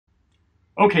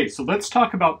Okay, so let's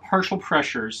talk about partial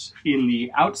pressures in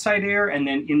the outside air and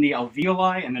then in the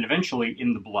alveoli and then eventually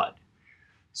in the blood.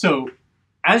 So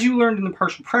as you learned in the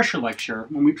partial pressure lecture,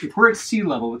 if we're at sea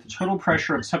level with a total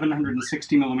pressure of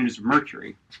 760 millimeters of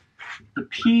mercury, the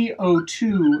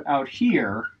PO2 out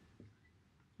here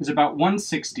is about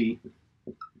 160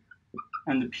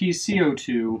 and the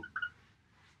PCO2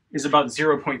 is about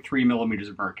 0.3 millimeters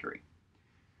of mercury.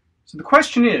 So the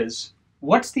question is,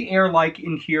 what's the air like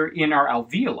in here in our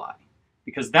alveoli?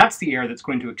 Because that's the air that's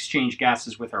going to exchange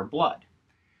gases with our blood.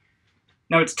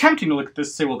 Now it's tempting to look at this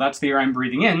and say, well, that's the air I'm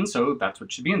breathing in, so that's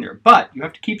what should be in there. But you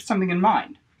have to keep something in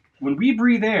mind. When we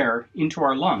breathe air into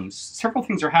our lungs, several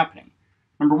things are happening.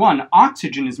 Number one,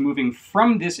 oxygen is moving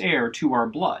from this air to our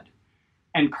blood,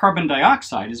 and carbon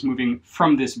dioxide is moving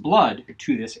from this blood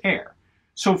to this air.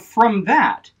 So from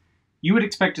that, you would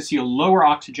expect to see a lower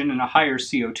oxygen and a higher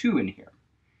CO2 in here.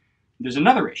 There's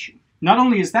another issue. Not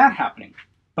only is that happening,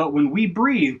 but when we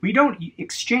breathe, we don't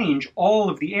exchange all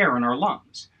of the air in our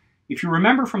lungs. If you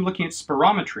remember from looking at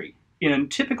spirometry, in a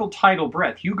typical tidal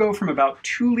breath, you go from about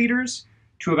 2 liters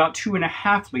to about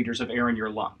 2.5 liters of air in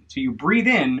your lung. So you breathe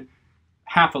in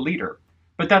half a liter,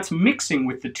 but that's mixing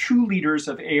with the 2 liters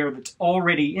of air that's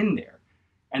already in there.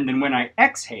 And then when I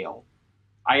exhale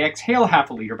half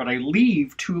a liter, but I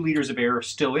leave 2 liters of air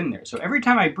still in there. So every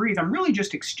time I breathe, I'm really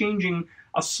just exchanging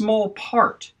a small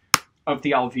part of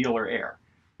the alveolar air.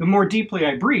 The more deeply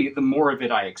I breathe, the more of it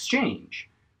I exchange.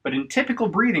 But in typical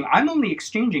breathing, I'm only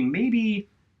exchanging maybe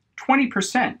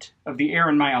 20% of the air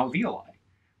in my alveoli,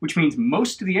 which means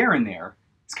most of the air in there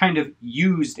is kind of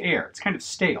used air. It's kind of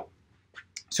stale.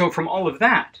 So from all of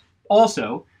that,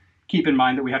 also keep in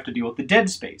mind that we have to deal with the dead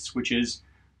space, which is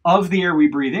of the air we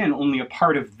breathe in, only a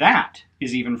part of that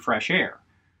is even fresh air.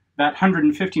 That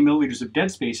 150 milliliters of dead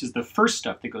space is the first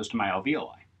stuff that goes to my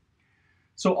alveoli.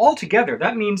 So altogether,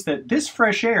 that means that this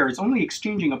fresh air is only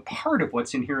exchanging a part of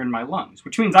what's in here in my lungs,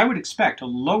 which means I would expect a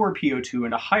lower PO2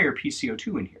 and a higher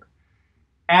PCO2 in here.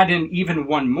 Add in even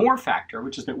one more factor,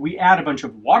 which is that we add a bunch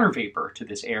of water vapor to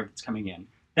this air that's coming in.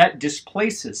 That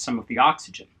displaces some of the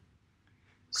oxygen.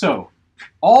 So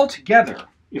altogether,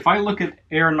 if I look at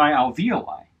air in my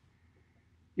alveoli,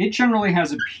 it generally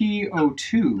has a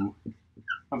PO2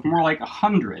 of more like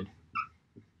 100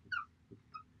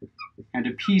 and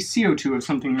a PCO2 of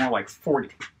something more like 40.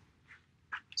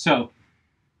 So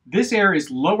this air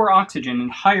is lower oxygen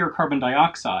and higher carbon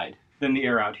dioxide than the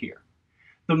air out here.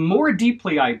 The more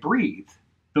deeply I breathe,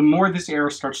 the more this air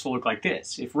starts to look like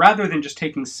this. If rather than just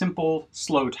taking simple,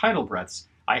 slow tidal breaths,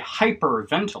 I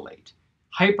hyperventilate.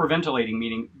 Hyperventilating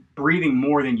meaning breathing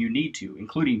more than you need to,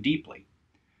 including deeply.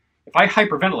 If I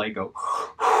hyperventilate, go,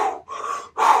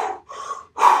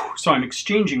 so I'm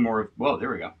exchanging more of, whoa,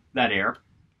 there we go, that air.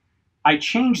 I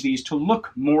change these to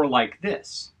look more like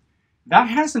this. That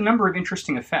has a number of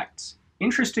interesting effects.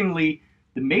 Interestingly,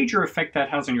 the major effect that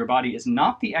has on your body is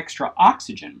not the extra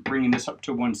oxygen, bringing this up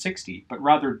to 160, but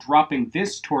rather dropping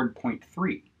this toward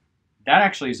 0.3. That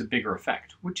actually is a bigger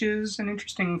effect, which is an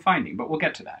interesting finding, but we'll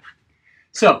get to that.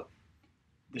 So,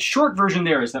 the short version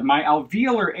there is that my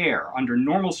alveolar air, under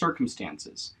normal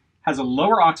circumstances, has a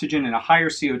lower oxygen and a higher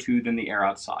CO2 than the air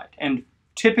outside. And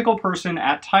typical person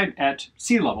at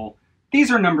sea level,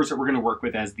 these are numbers that we're going to work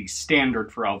with as the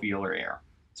standard for alveolar air.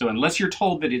 So unless you're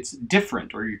told that it's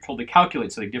different or you're told to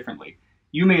calculate something differently,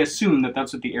 you may assume that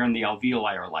that's what the air in the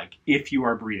alveoli are like if you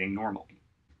are breathing normally.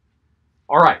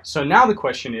 All right, so now the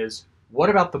question is, what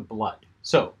about the blood?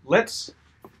 So let's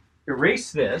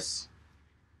erase this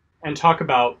and talk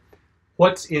about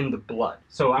what's in the blood.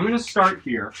 So I'm going to start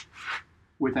here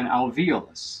with an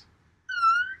alveolus.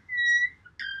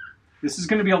 This is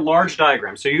going to be a large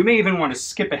diagram, so you may even want to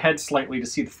skip ahead slightly to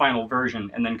see the final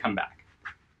version and then come back.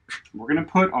 We're going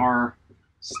to put our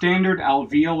standard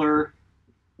alveolar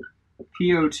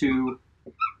PO2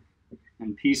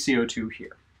 and PCO2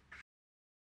 here.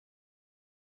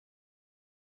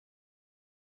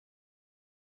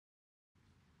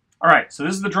 All right, so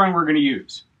this is the drawing we're going to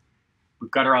use.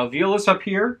 We've got our alveolus up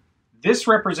here. This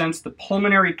represents the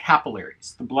pulmonary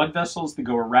capillaries, the blood vessels that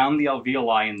go around the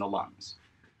alveoli in the lungs.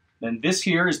 Then this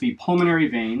here is the pulmonary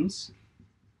veins.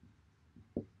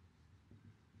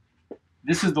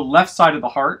 This is the left side of the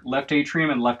heart, left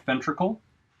atrium and left ventricle.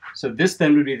 So this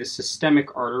then would be the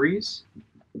systemic arteries.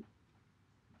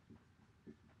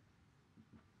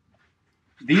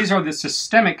 These are the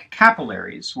systemic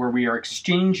capillaries where we are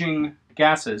exchanging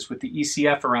gases with the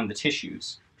ECF around the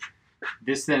tissues.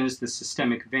 This then is the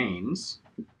systemic veins.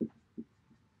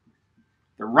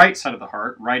 The right side of the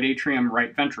heart, right atrium,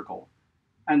 right ventricle.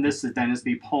 And this then is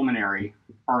the pulmonary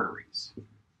arteries.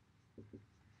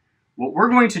 what we're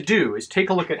going to do is take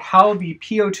a look at how the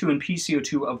PO2 and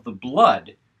PCO2 of the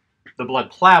blood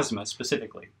plasma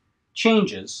specifically,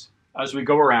 changes as we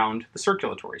go around the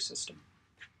circulatory system.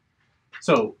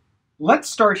 So let's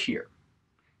start here.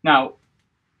 Now,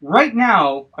 right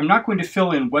now, I'm not going to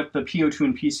fill in what the PO2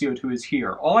 and PCO2 is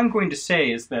here. All I'm going to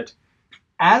say is that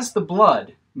as the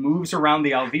blood moves around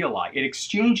the alveoli, it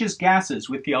exchanges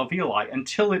gases with the alveoli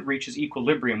until it reaches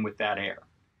equilibrium with that air.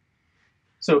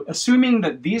 So assuming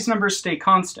that these numbers stay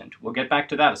constant, we'll get back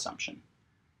to that assumption,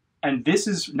 and this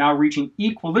is now reaching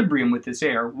equilibrium with this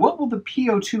air, what will the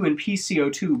PO2 and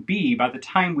PCO2 be by the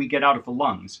time we get out of the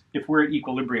lungs if we're at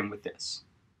equilibrium with this?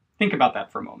 Think about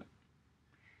that for a moment.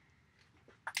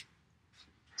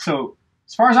 So,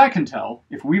 as far as I can tell,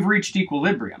 if we've reached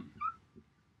equilibrium,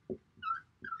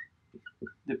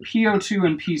 the PO2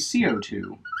 and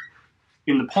PCO2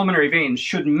 in the pulmonary veins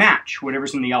should match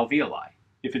whatever's in the alveoli.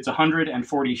 If it's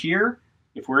 140 here,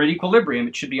 if we're at equilibrium,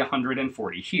 it should be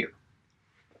 140 here.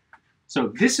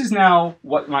 So this is now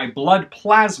what my blood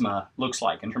plasma looks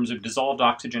like in terms of dissolved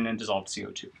oxygen and dissolved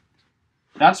CO2.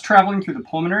 That's traveling through the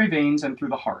pulmonary veins and through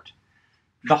the heart.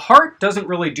 The heart doesn't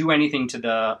really do anything to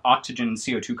the oxygen and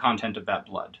CO2 content of that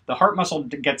blood. The heart muscle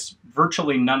gets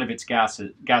virtually none of its gas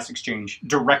exchange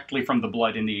directly from the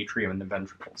blood in the atrium and the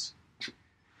ventricles.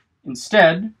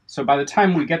 Instead, so by the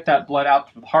time we get that blood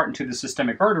out to the heart and to the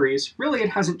systemic arteries, really it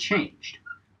hasn't changed.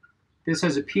 This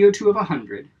has a PO2 of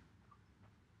 100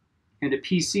 and a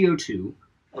PCO2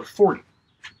 of 40.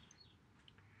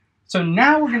 So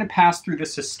now we're going to pass through the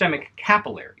systemic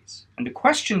capillaries. And the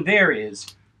question there is,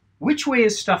 which way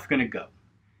is stuff going to go?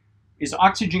 Is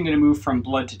oxygen going to move from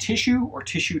blood to tissue or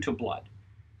tissue to blood?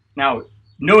 Now,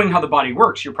 knowing how the body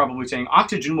works, you're probably saying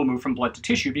oxygen will move from blood to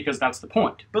tissue because that's the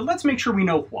point. But let's make sure we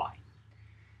know why.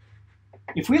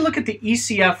 If we look at the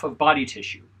ECF of body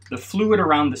tissue, the fluid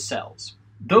around the cells,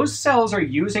 those cells are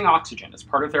using oxygen as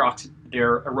part of their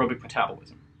aerobic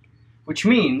metabolism, which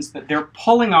means that they're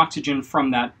pulling oxygen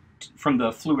from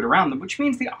the fluid around them, which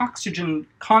means the oxygen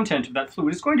content of that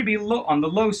fluid is going to be low, on the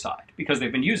low side because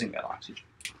they've been using that oxygen.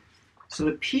 So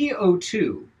the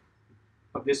PO2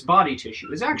 of this body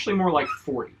tissue is actually more like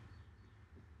 40.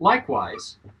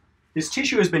 Likewise, this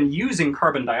tissue has been using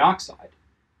carbon dioxide,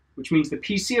 which means the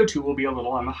PCO2 will be a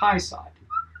little on the high side.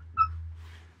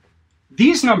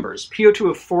 These numbers,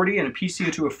 PO2 of 40 and a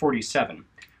PCO2 of 47,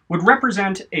 would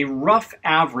represent a rough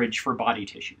average for body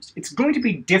tissues. It's going to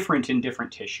be different in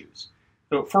different tissues.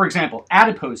 So, for example,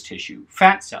 adipose tissue,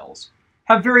 fat cells,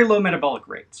 have very low metabolic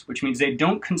rates, which means they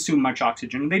don't consume much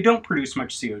oxygen and they don't produce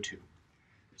much CO2.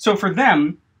 So for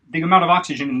them, the amount of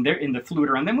oxygen in the fluid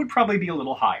around them would probably be a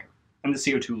little higher and the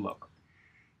CO2 lower.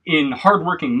 In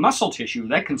hard-working muscle tissue,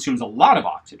 that consumes a lot of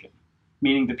oxygen,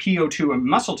 meaning the PO2 in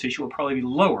muscle tissue will probably be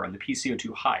lower and the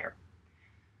PCO2 higher.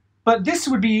 But this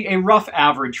would be a rough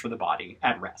average for the body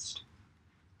at rest.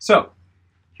 So,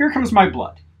 here comes my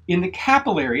blood. In the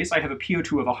capillaries, I have a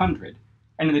PO2 of 100,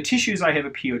 and in the tissues, I have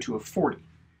a PO2 of 40,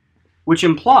 which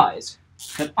implies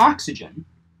that oxygen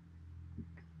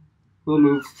will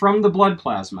move from the blood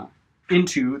plasma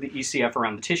into the ECF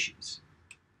around the tissues.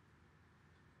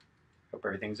 Hope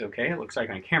everything's okay. It looks like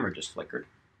my camera just flickered.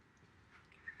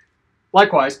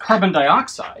 Likewise, carbon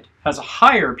dioxide has a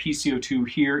higher PCO2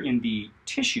 here in the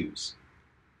tissues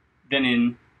than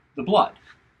in the blood.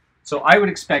 So I would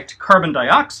expect carbon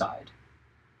dioxide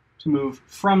to move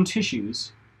from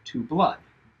tissues to blood.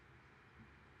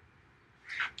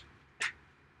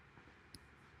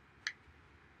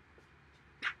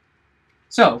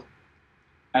 So,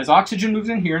 as oxygen moves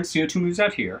in here and CO2 moves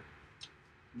out here,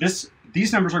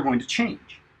 these numbers are going to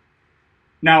change.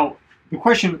 Now, the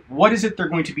question, what is it they're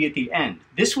going to be at the end?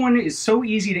 This one is so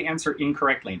easy to answer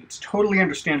incorrectly, and it's totally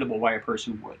understandable why a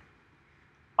person would.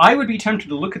 I would be tempted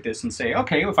to look at this and say,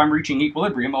 okay, if I'm reaching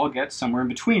equilibrium, I'll get somewhere in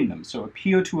between them. So a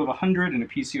PO2 of 100 and a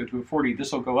PCO2 of 40,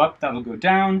 this will go up, that'll go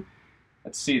down.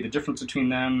 Let's see, the difference between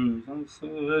them,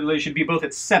 they should be both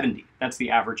at 70. That's the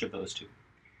average of those two.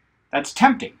 That's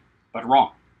tempting, but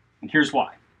wrong. And here's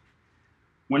why.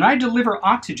 When I deliver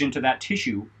oxygen to that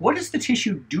tissue, what is the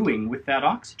tissue doing with that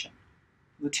oxygen?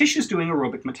 The tissue is doing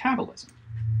aerobic metabolism.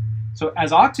 So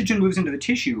as oxygen moves into the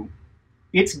tissue,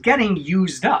 it's getting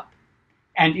used up.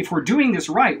 And if we're doing this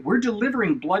right, we're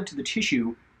delivering blood to the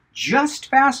tissue just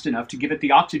fast enough to give it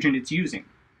the oxygen it's using.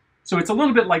 So it's a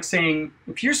little bit like saying,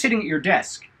 if you're sitting at your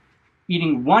desk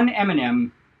eating one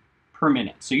M&M per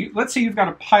minute. So let's say you've got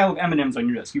a pile of M&Ms on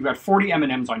your desk. You've got 40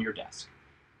 M&Ms on your desk.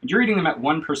 And you're eating them at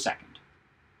 1 per second.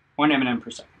 1 M&M per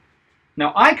second.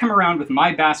 Now I come around with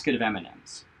my basket of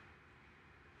M&Ms.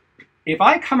 If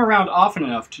I come around often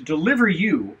enough to deliver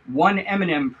you 1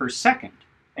 M&M per second,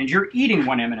 and you're eating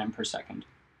 1 m/m per second,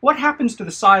 what happens to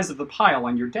the size of the pile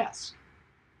on your desk?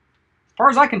 As far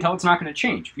as I can tell, it's not going to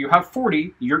change. If you have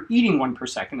 40, you're eating 1 per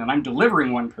second, and I'm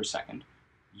delivering 1 per second,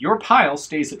 your pile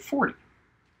stays at 40.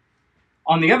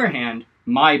 On the other hand,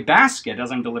 my basket,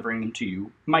 as I'm delivering them to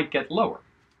you, might get lower.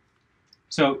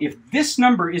 So if this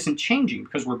number isn't changing,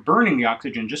 because we're burning the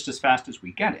oxygen just as fast as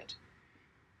we get it,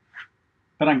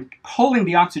 but I'm pulling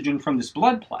the oxygen from this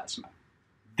blood plasma,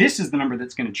 this is the number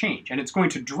that's going to change, and it's going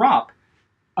to drop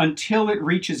until it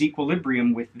reaches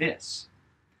equilibrium with this.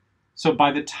 So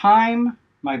by the time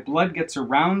my blood gets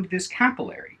around this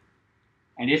capillary,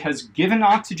 and it has given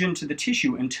oxygen to the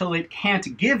tissue until it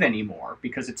can't give anymore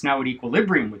because it's now at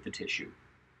equilibrium with the tissue,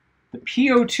 the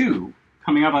PO2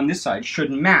 coming out on this side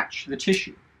should match the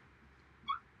tissue.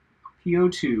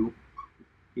 PO2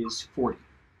 is 40.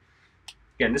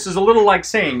 Again, this is a little like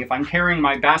saying if I'm carrying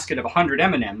my basket of 100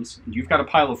 M&Ms and you've got a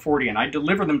pile of 40 and I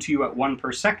deliver them to you at 1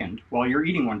 per second while you're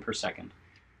eating 1 per second,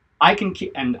 I can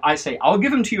and I say, I'll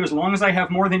give them to you as long as I have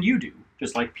more than you do,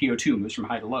 just like PO2 moves from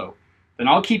high to low. Then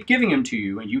I'll keep giving them to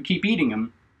you and you keep eating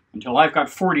them until I've got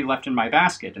 40 left in my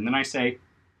basket. And then I say,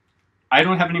 I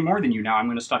don't have any more than you now, I'm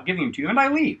going to stop giving them to you, and I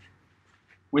leave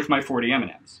with my 40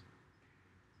 M&Ms.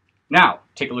 Now,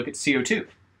 take a look at CO2.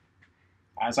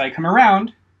 As I come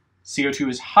around, CO2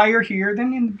 is higher here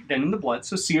than in the blood,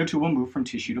 so CO2 will move from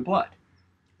tissue to blood,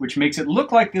 which makes it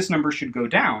look like this number should go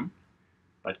down,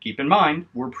 but keep in mind,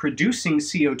 we're producing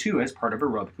CO2 as part of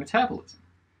aerobic metabolism.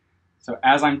 So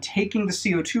as I'm taking the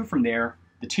CO2 from there,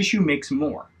 the tissue makes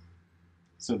more.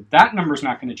 So that number's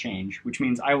not going to change, which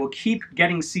means I will keep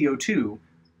getting CO2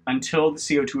 until the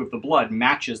CO2 of the blood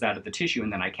matches that of the tissue,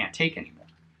 and then I can't take anymore.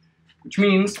 Which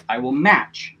means I will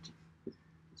match.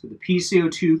 So the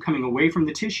PCO2 coming away from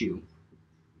the tissue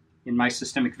in my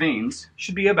systemic veins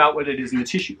should be about what it is in the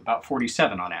tissue, about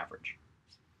 47 on average.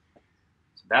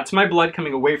 So that's my blood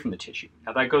coming away from the tissue.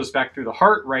 Now that goes back through the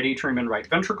heart, right atrium and right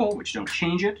ventricle, which don't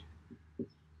change it.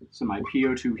 So my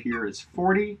PO2 here is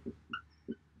 40.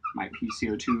 My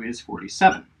PCO2 is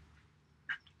 47.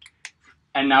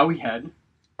 And now we head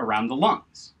around the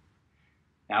lungs.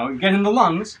 Now again in the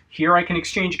lungs, here I can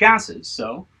exchange gases.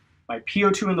 So my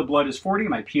PO2 in the blood is 40,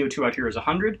 my PO2 out here is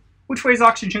 100. Which way is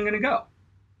oxygen going to go?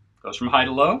 It goes from high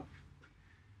to low.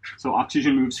 So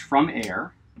oxygen moves from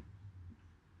air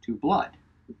to blood.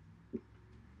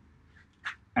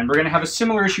 And we're going to have a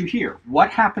similar issue here. What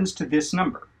happens to this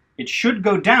number? It should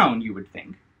go down, you would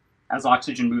think, as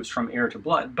oxygen moves from air to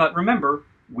blood. But remember,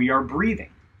 we are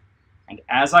breathing. And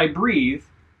as I breathe,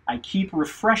 I keep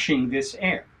refreshing this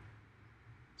air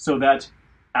so that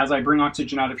as I bring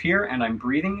oxygen out of here and I'm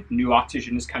breathing, new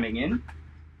oxygen is coming in,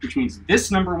 which means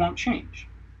this number won't change.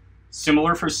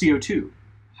 Similar for CO2.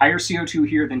 Higher CO2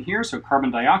 here than here, so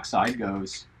carbon dioxide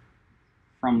goes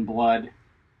from blood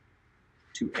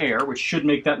to air, which should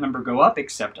make that number go up,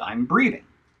 except I'm breathing.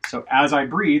 So as I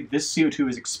breathe, this CO2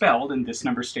 is expelled and this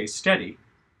number stays steady.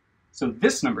 So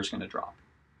this number is going to drop.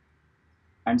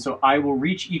 And so I will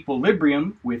reach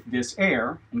equilibrium with this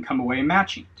air and come away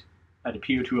matching it at a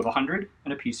PO2 of 100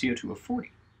 and a PCO2 of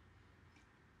 40.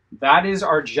 That is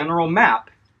our general map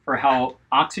for how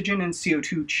oxygen and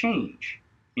CO2 change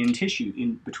in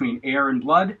tissue, between air and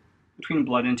blood, between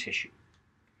blood and tissue.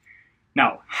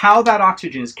 Now, how that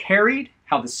oxygen is carried,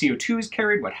 how the CO2 is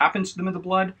carried, what happens to them in the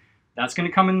blood, that's going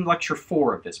to come in lecture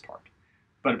 4 of this part.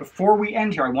 But before we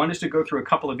end here, I want us to go through a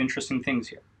couple of interesting things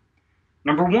here.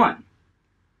 Number 1,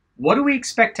 what do we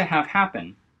expect to have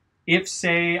happen if,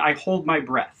 say, I hold my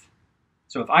breath?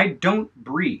 So if I don't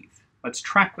breathe, let's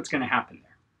track what's going to happen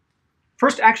there.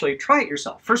 First, actually, try it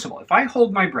yourself. First of all, if I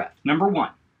hold my breath, number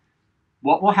 1,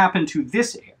 what will happen to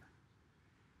this air?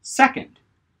 Second,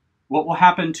 what will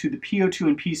happen to the PO2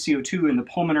 and PCO2 in the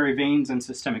pulmonary veins and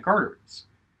systemic arteries?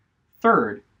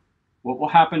 Third, what will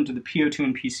happen to the PO2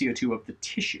 and PCO2 of the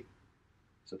tissue?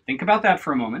 So think about that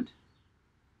for a moment.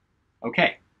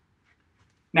 Okay.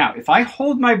 Now, if I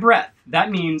hold my breath, that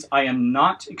means I am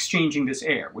not exchanging this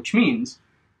air, which means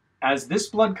as this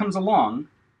blood comes along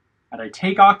and I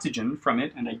take oxygen from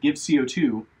it and I give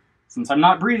CO2, since I'm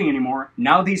not breathing anymore,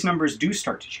 now these numbers do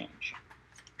start to change.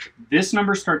 This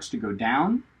number starts to go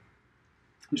down.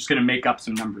 I'm just going to make up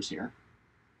some numbers here.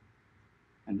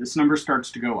 And this number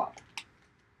starts to go up.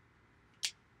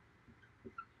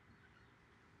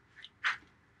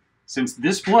 Since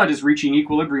this blood is reaching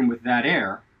equilibrium with that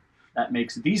air, that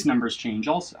makes these numbers change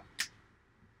also.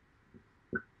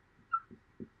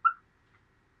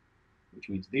 Which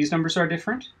means these numbers are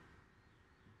different.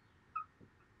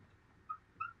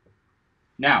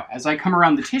 Now, as I come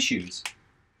around the tissues,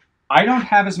 I don't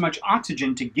have as much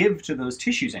oxygen to give to those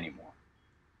tissues anymore.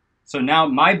 So now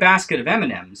my basket of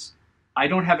M&Ms, I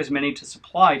don't have as many to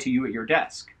supply to you at your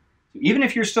desk. So even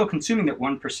if you're still consuming that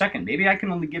 1 per second, maybe I can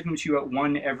only give them to you at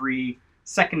 1 every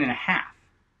second and a half.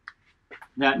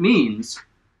 That means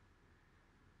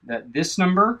that this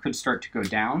number could start to go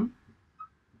down.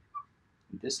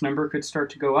 This number could start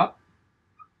to go up,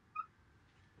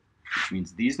 which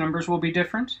means these numbers will be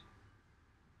different.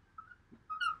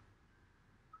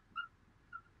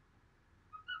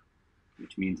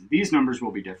 Which means these numbers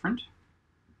will be different.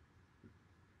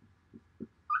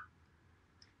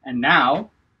 And now,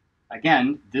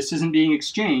 again, this isn't being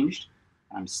exchanged.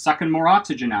 I'm sucking more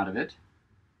oxygen out of it,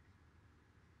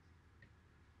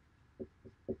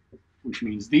 which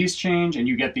means these change, and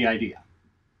you get the idea.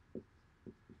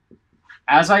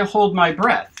 As I hold my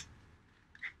breath,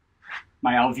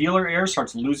 my alveolar air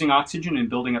starts losing oxygen and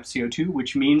building up CO2,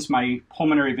 which means my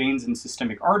pulmonary veins and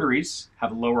systemic arteries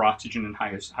have lower oxygen and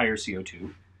higher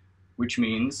CO2, which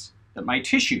means that my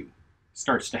tissue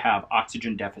starts to have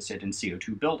oxygen deficit and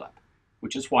CO2 buildup,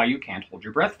 which is why you can't hold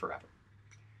your breath forever.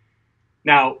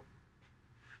 Now,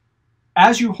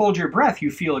 as you hold your breath, you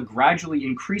feel a gradually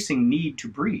increasing need to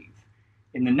breathe.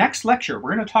 In the next lecture,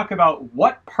 we're going to talk about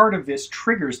what part of this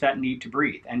triggers that need to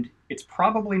breathe, and it's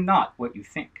probably not what you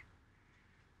think.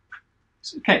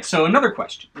 Okay, so another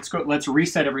question. Let's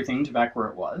reset everything to back where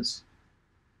it was.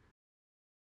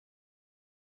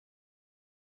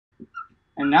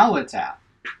 And now let's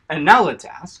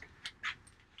ask,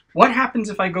 what happens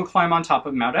if I go climb on top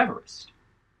of Mount Everest?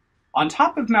 On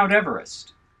top of Mount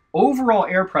Everest, overall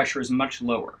air pressure is much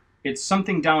lower. It's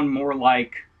something down more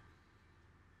like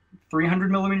 300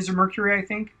 millimeters of mercury, I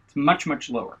think. It's much, much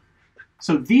lower.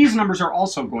 So these numbers are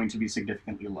also going to be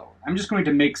significantly lower. I'm just going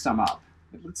to make some up.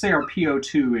 Let's say our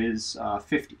PO2 is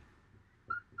 50.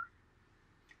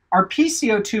 Our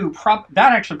PCO2,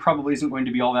 that actually probably isn't going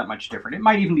to be all that much different. It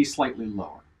might even be slightly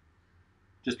lower,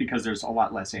 just because there's a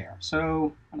lot less air.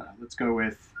 So, I don't know, let's go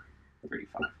with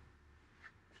 35.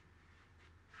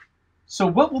 So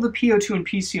what will the PO2 and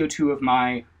PCO2 of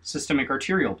my systemic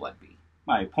arterial blood be?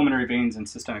 My pulmonary veins and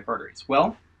systemic arteries?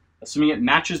 Well, assuming it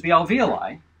matches the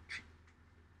alveoli,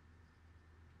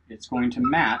 it's going to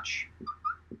match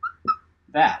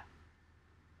that,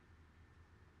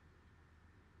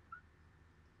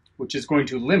 which is going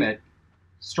to limit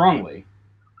strongly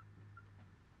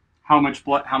how much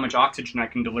oxygen I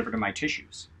can deliver to my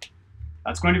tissues.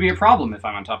 That's going to be a problem if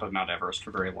I'm on top of Mount Everest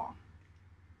for very long.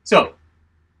 So,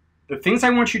 the things I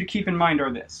want you to keep in mind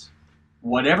are this.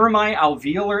 Whatever my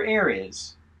alveolar air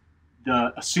is,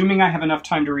 assuming I have enough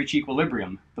time to reach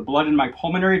equilibrium, the blood in my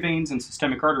pulmonary veins and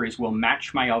systemic arteries will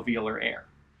match my alveolar air.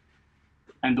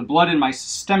 And the blood in my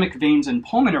systemic veins and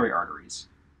pulmonary arteries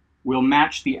will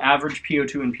match the average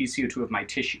PO2 and PCO2 of my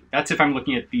tissue. That's if I'm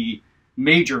looking at the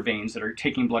major veins that are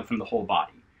taking blood from the whole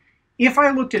body. If I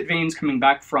looked at veins coming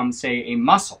back from, say, a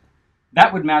muscle,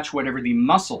 that would match whatever the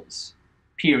muscle's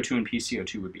PO2 and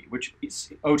PCO2 would be, which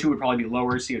O2 would probably be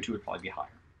lower, CO2 would probably be higher.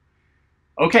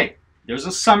 Okay, there's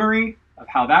a summary of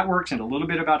how that works and a little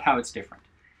bit about how it's different.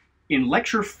 In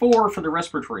lecture 4 for the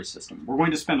respiratory system, we're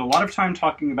going to spend a lot of time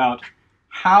talking about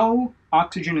how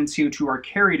oxygen and CO2 are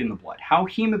carried in the blood, how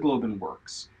hemoglobin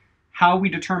works, how we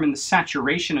determine the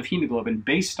saturation of hemoglobin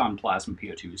based on plasma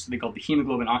PO2, so they call it the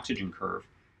hemoglobin oxygen curve,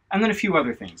 and then a few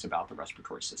other things about the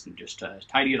respiratory system, just to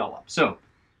tidy it all up. So,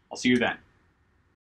 I'll see you then.